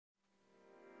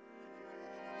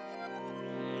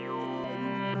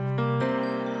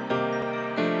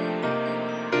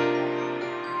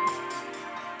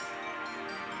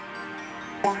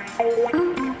Hello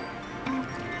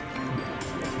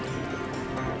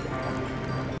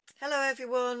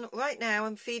everyone, right now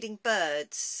I'm feeding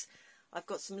birds. I've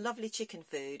got some lovely chicken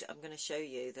food I'm going to show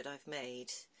you that I've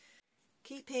made.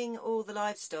 Keeping all the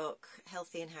livestock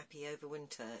healthy and happy over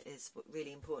winter is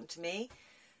really important to me.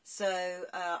 So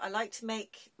I like to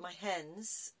make my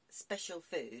hens special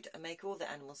food. I make all the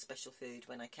animals special food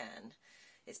when I can.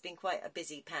 It's been quite a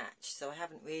busy patch, so I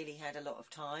haven't really had a lot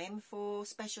of time for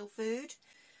special food.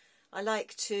 I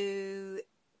like to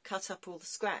cut up all the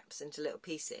scraps into little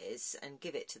pieces and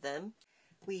give it to them.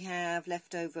 We have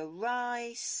leftover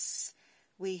rice,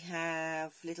 we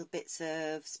have little bits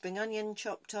of spring onion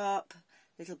chopped up,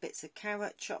 little bits of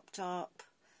carrot chopped up,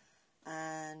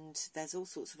 and there's all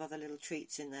sorts of other little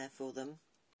treats in there for them.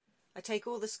 I take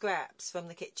all the scraps from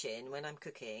the kitchen when I'm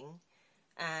cooking,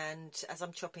 and as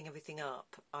I'm chopping everything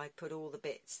up, I put all the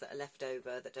bits that are left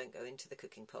over that don't go into the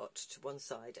cooking pot to one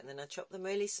side, and then I chop them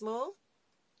really small.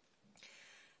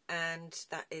 And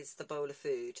that is the bowl of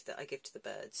food that I give to the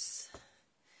birds.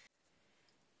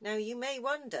 Now you may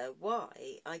wonder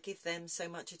why I give them so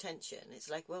much attention. It's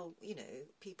like, well, you know,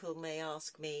 people may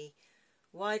ask me,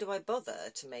 why do I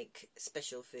bother to make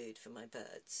special food for my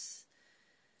birds?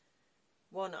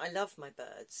 One, I love my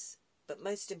birds, but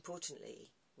most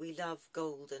importantly, we love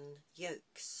golden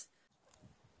yolks.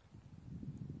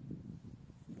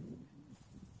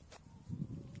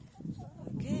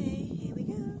 Okay, here we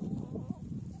go.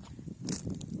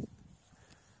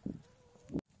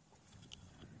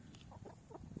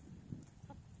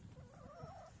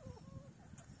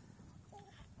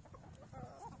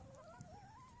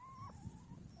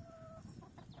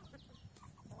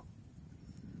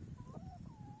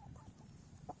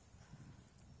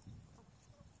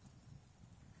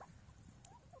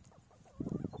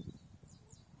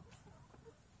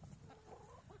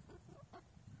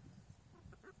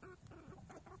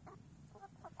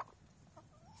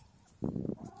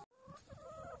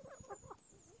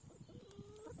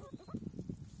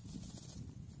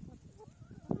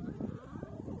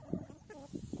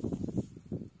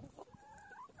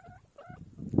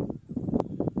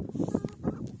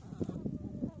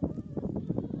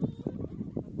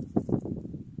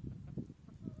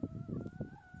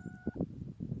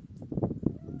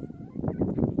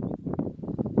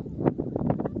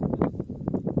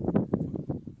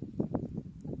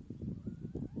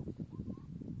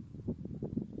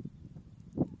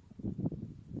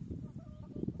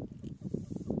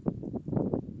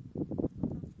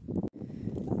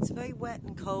 It's very wet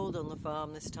and cold on the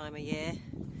farm this time of year.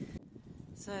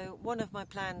 So one of my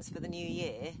plans for the new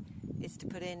year is to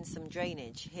put in some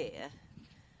drainage here,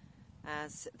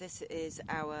 as this is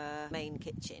our main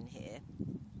kitchen here.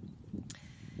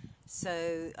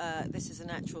 So this is a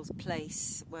natural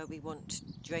place where we want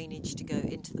drainage to go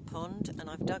into the pond, and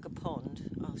I've dug a pond.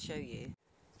 I'll show you.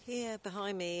 Here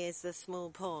behind me is the small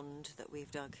pond that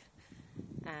we've dug,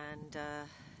 and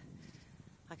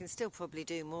I can still probably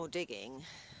do more digging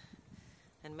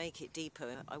and make it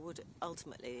deeper. I would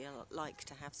ultimately like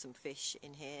to have some fish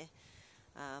in here,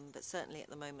 but certainly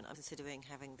at the moment I'm considering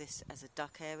having this as a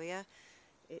duck area.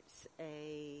 It's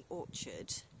a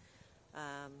orchard,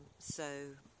 so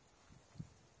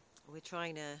we're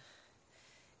trying to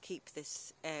keep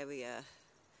this area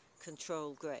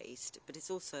control grazed, but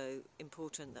it's also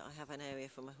important that I have an area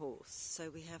for my horse. So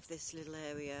we have this little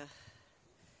area.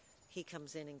 He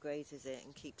comes in and grazes it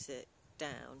and keeps it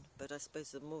down, but I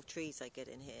suppose the more trees I get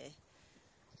in here,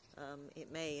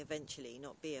 it may eventually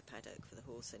not be a paddock for the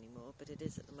horse anymore, but it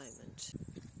is at the moment.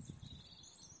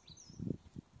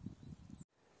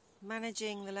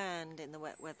 Managing the land in the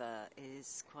wet weather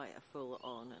is quite a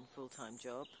full-on and full-time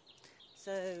job.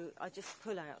 So I just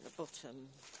pull out the bottom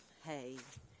hay.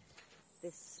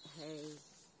 This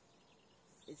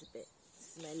hay is a bit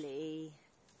smelly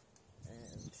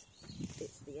and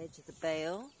it's the edge of the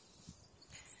bale.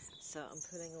 So I'm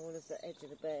pulling all of the edge of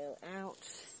the bale out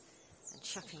and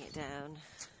chucking it down.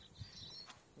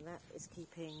 And that is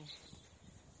keeping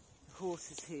the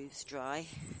horse's hooves dry.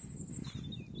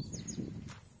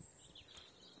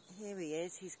 Here he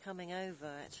is, he's coming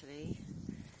over actually.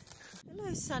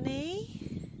 Hello, Sonny.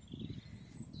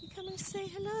 You coming to say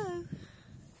hello?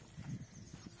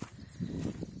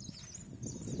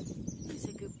 He's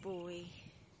a good boy.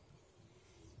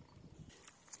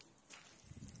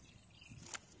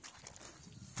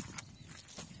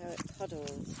 How it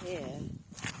puddles here.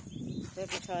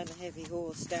 Every time a heavy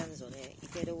horse stands on it, you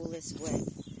get all this wet,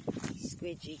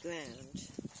 squidgy ground.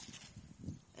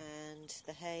 And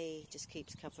the hay just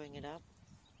keeps covering it up.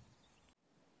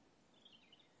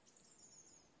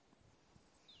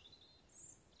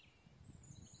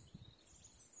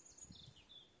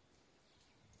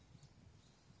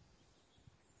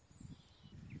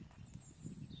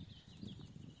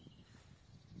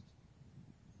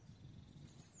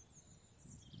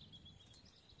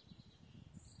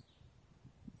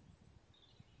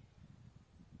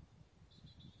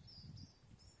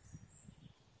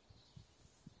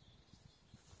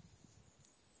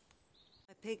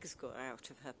 pigs got out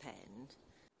of her pen,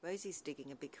 Rosie's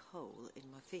digging a big hole in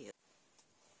my field.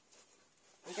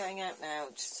 I'm going out now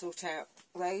to sort out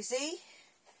Rosie,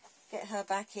 get her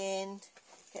back in,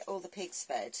 get all the pigs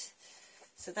fed.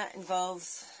 So that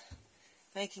involves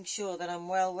making sure that I'm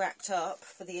well wrapped up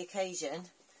for the occasion.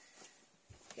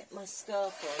 Get my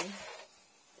scarf on.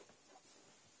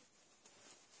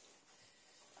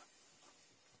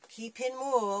 Keeping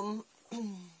warm.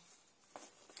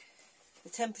 The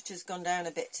temperature's gone down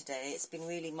a bit today, it's been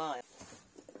really mild.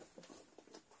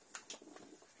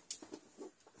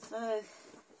 So,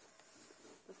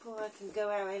 before I can go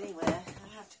out anywhere,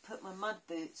 I have to put my mud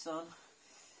boots on.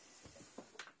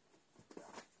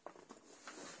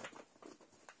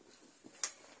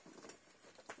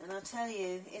 And I'll tell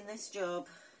you, in this job,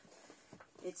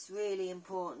 it's really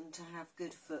important to have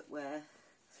good footwear,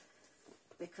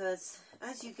 because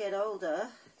as you get older,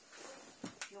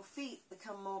 your feet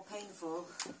become more painful.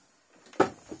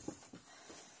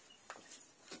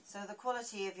 So the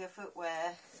quality of your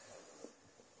footwear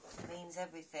means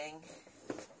everything.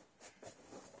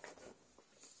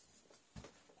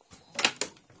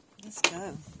 Let's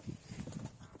go.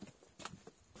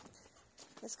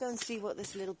 Let's go and see what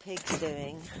this little pig's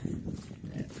doing.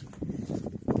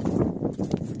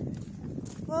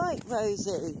 Right,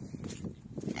 Rosie.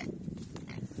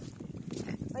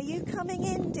 Are you coming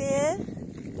in, dear?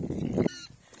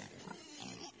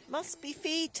 Must be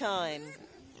feed time.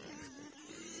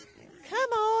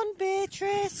 Come on,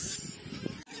 Beatrice.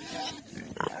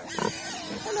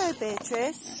 Hello,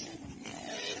 Beatrice.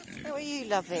 How are you,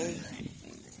 lovey?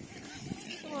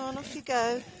 Come on, off you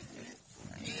go.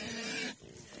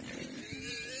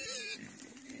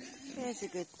 There's a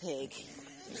good pig.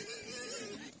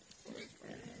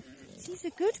 She's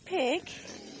a good pig.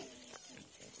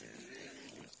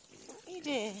 You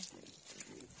dear.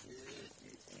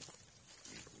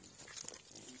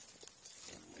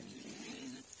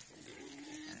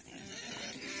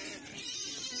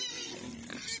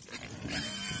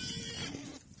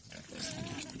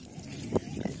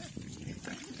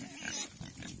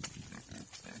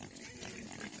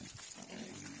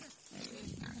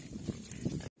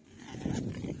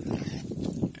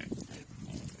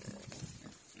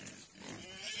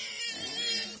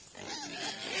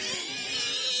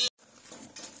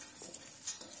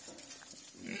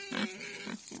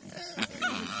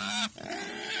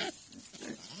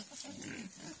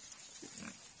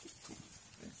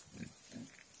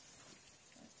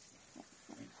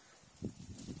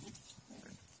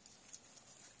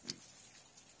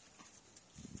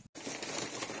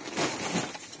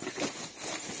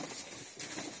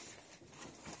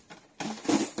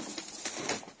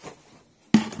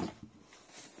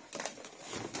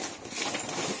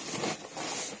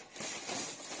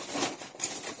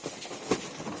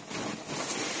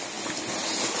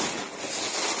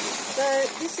 So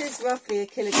this is roughly a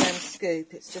kilogram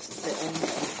scoop, it's just a bit under.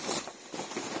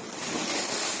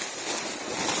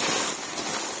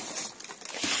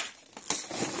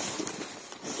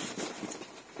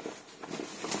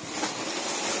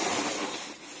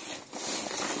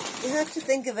 You have to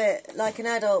think of it like an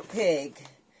adult pig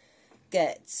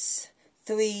gets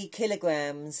 3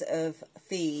 kilograms of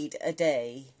feed a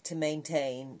day to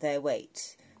maintain their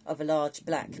weight. Of a large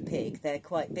black pig. They're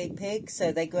quite big pigs,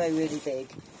 so they grow really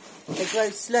big. They grow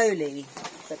slowly,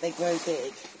 but they grow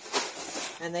big.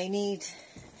 And they need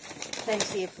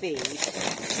plenty of feed.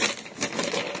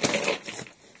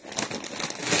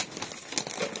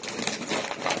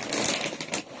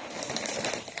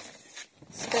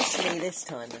 Especially this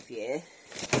time of year.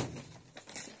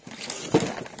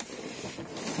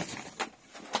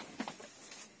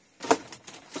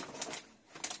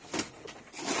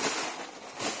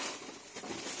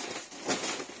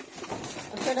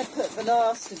 I'm going to put the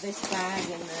last of this bag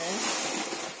in there.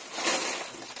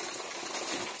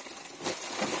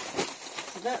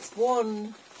 So that's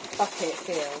 1 bucket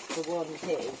filled for 1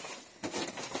 pig.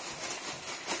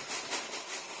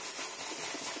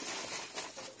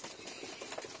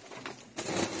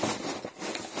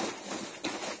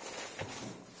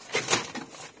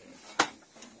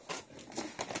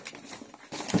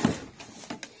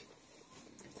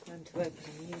 Time to open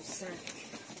a new sack.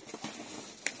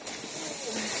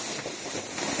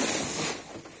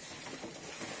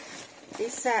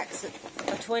 These sacks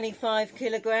are 25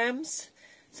 kilograms,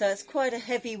 so it's quite a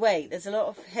heavy weight. There's a lot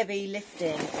of heavy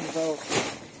lifting involved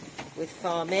with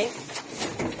farming.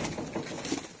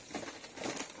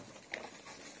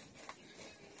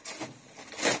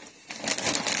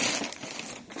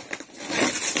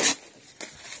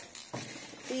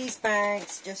 These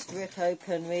bags just rip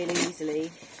open really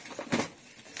easily.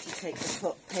 You take the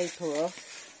top paper off.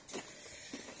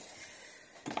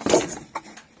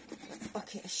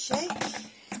 bucket a shake.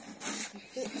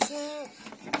 Bits out.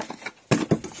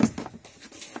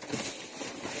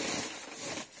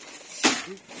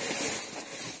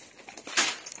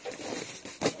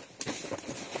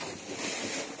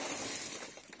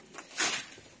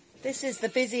 This is the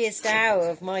busiest hour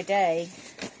of my day.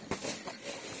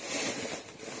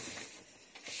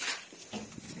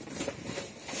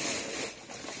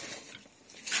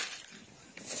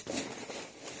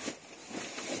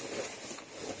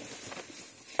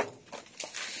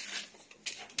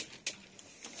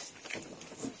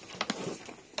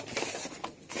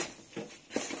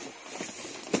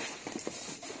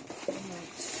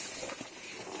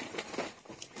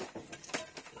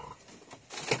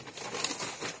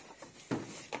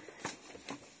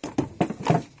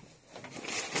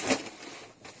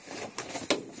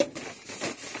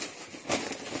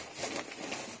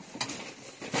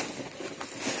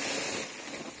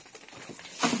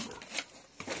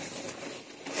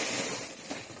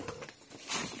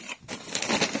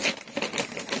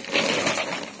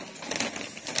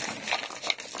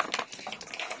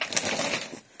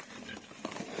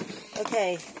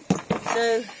 Okay,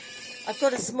 so I've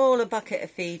got a smaller bucket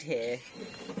of feed here,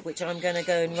 which I'm going to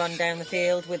go and run down the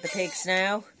field with the pigs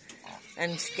now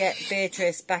and get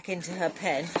Beatrice back into her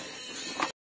pen.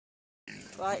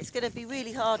 Right, it's going to be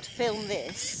really hard to film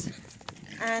this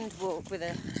and walk with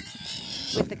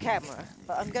the camera,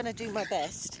 but I'm going to do my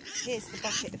best. Here's the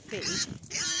bucket of feed.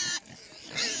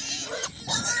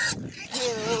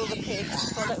 Here are all the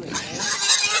pigs following me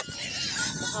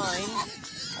behind.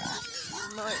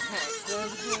 Might catch them.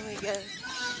 Here we go.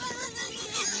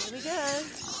 Here we go.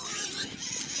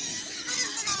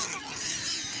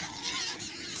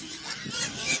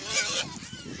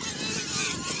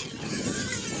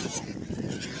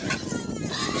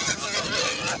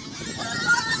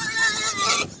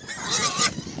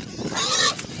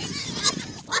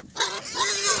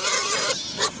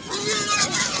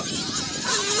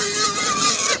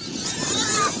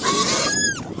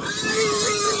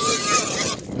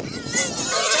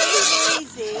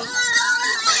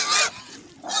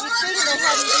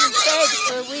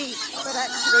 But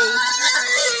actually,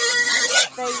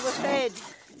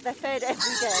 they're fed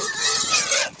every day,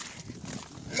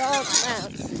 large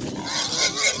amounts.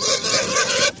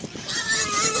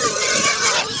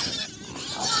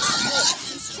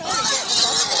 She's trying to get the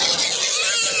bucket.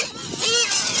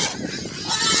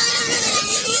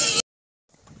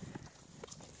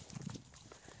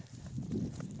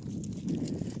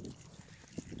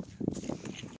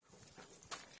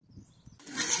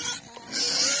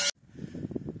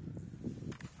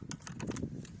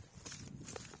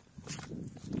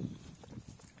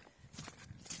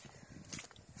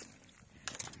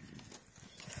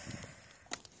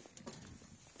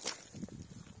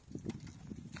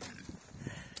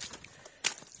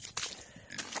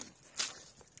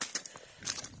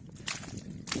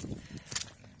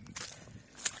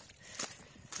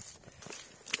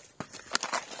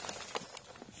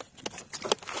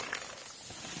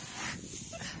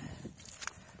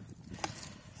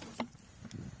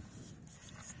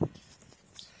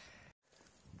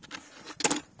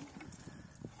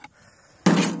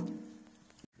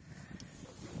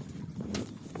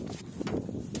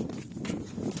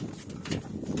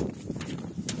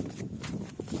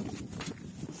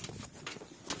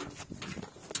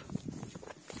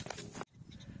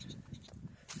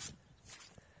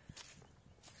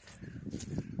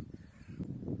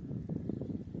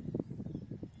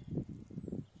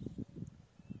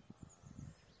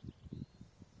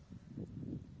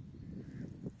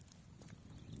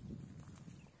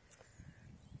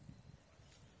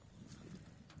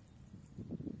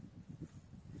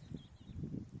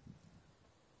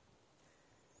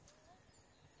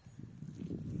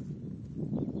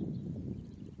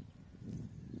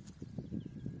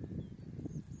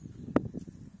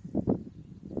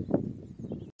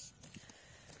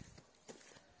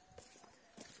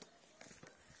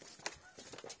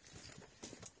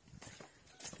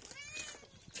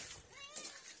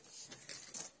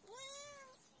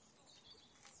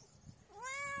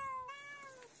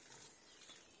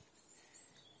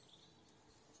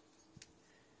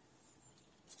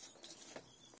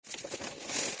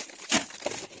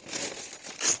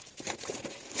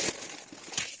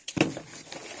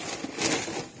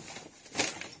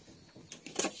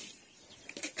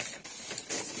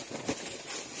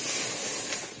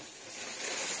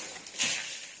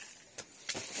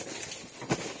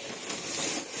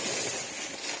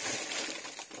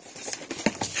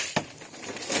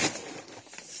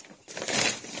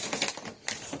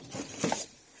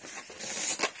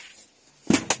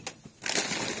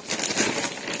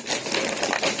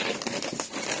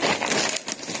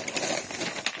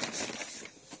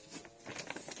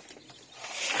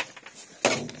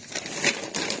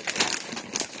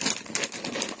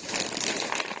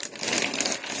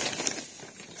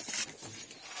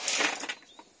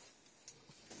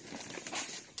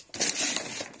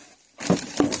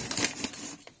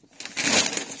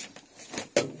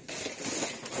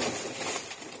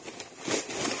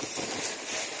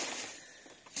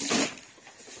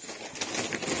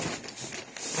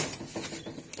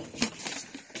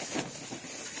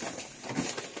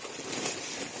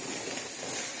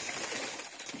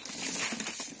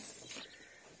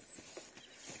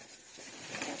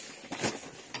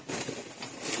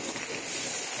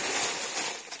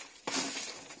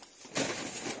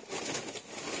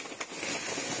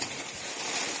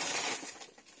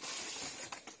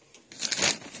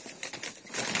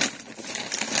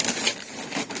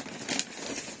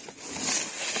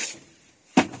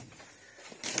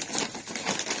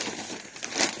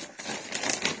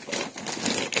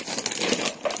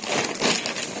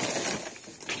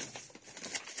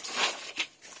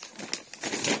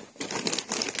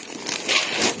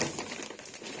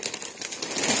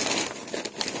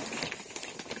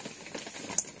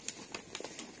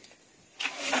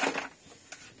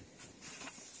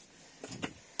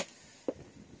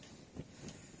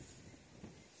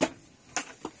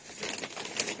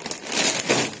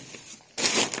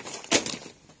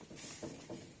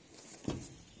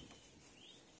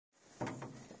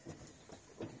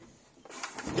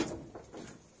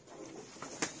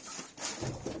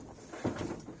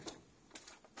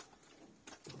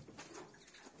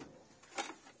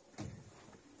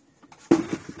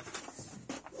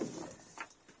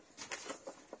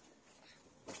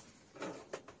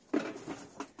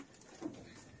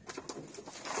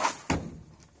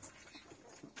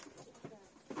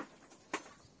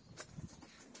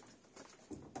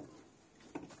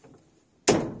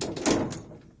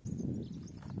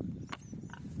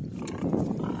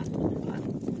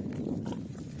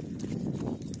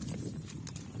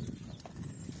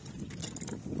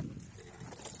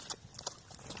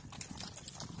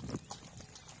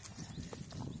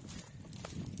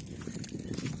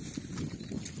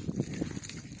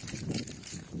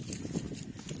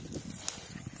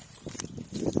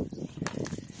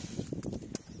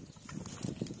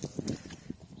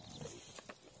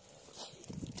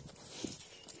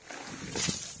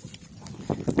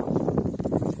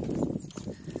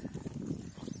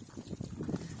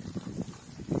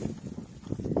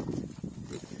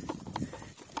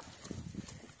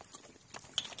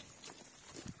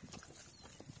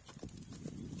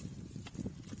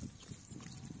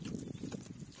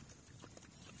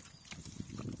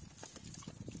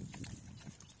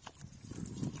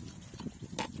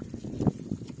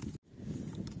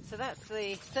 that's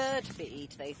the third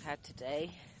feed they've had today,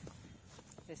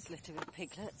 this litter of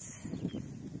piglets.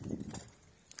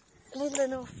 Little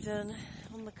and often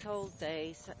on the cold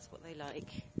days, that's what they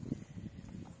like.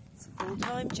 It's a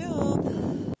full-time job.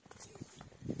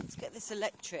 Let's get this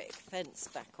electric fence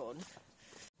back on.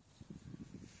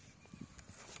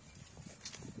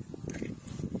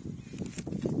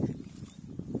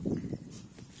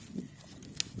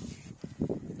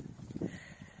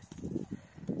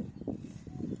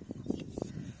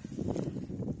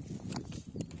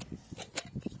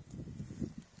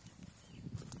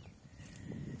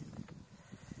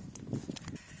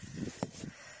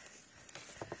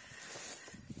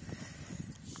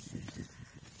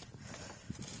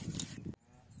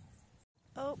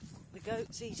 Oh, the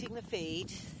goat's eating the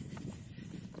feed.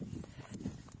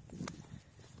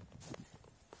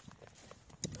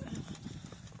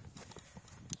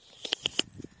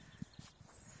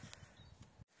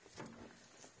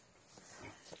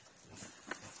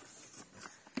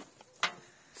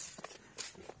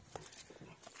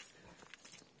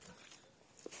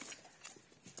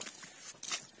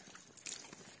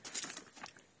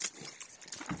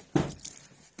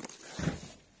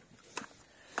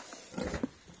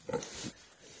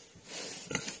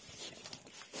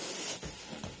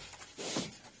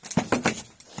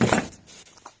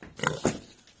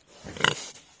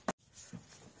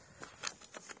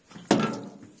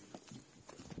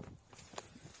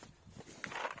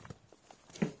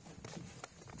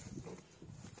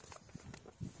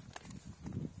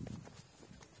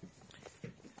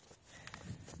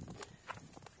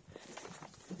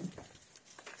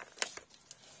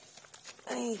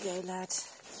 There you go, lad.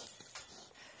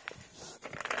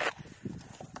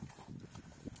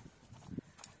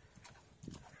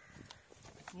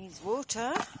 Needs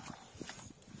water.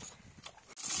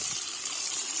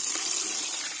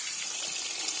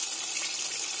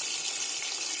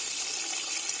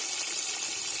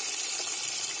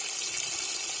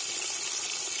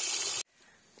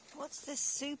 What's this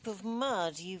soup of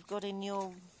mud you've got in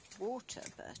your water,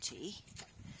 Bertie?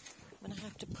 I'm going to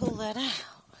have to pull that out.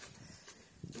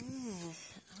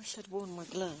 I wish I'd worn my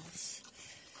gloves.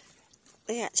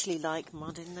 They actually like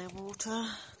mud in their water. I'm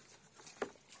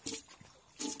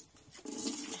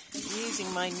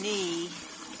using my knee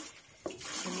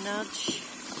to nudge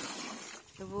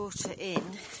the water in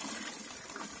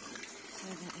so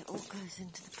that it all goes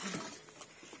into the pan.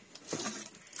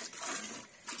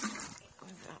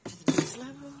 Move it up to the next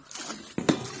level.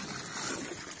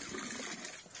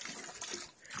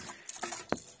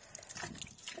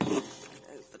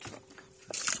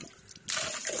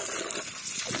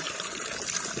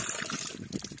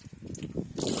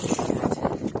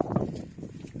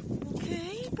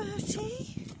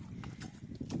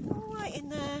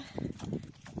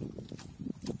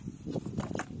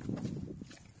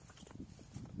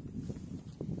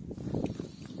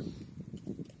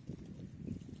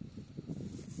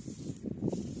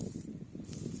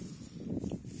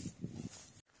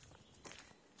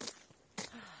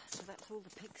 All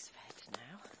the pigs fed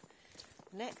now.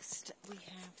 Next we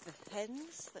have the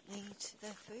hens that need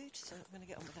their food, so I'm going to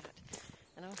get on with that.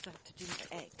 And I also have to do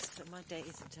the eggs, so my day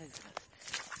isn't over.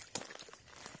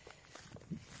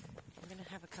 I'm going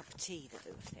to have a cup of tea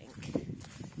though, I think.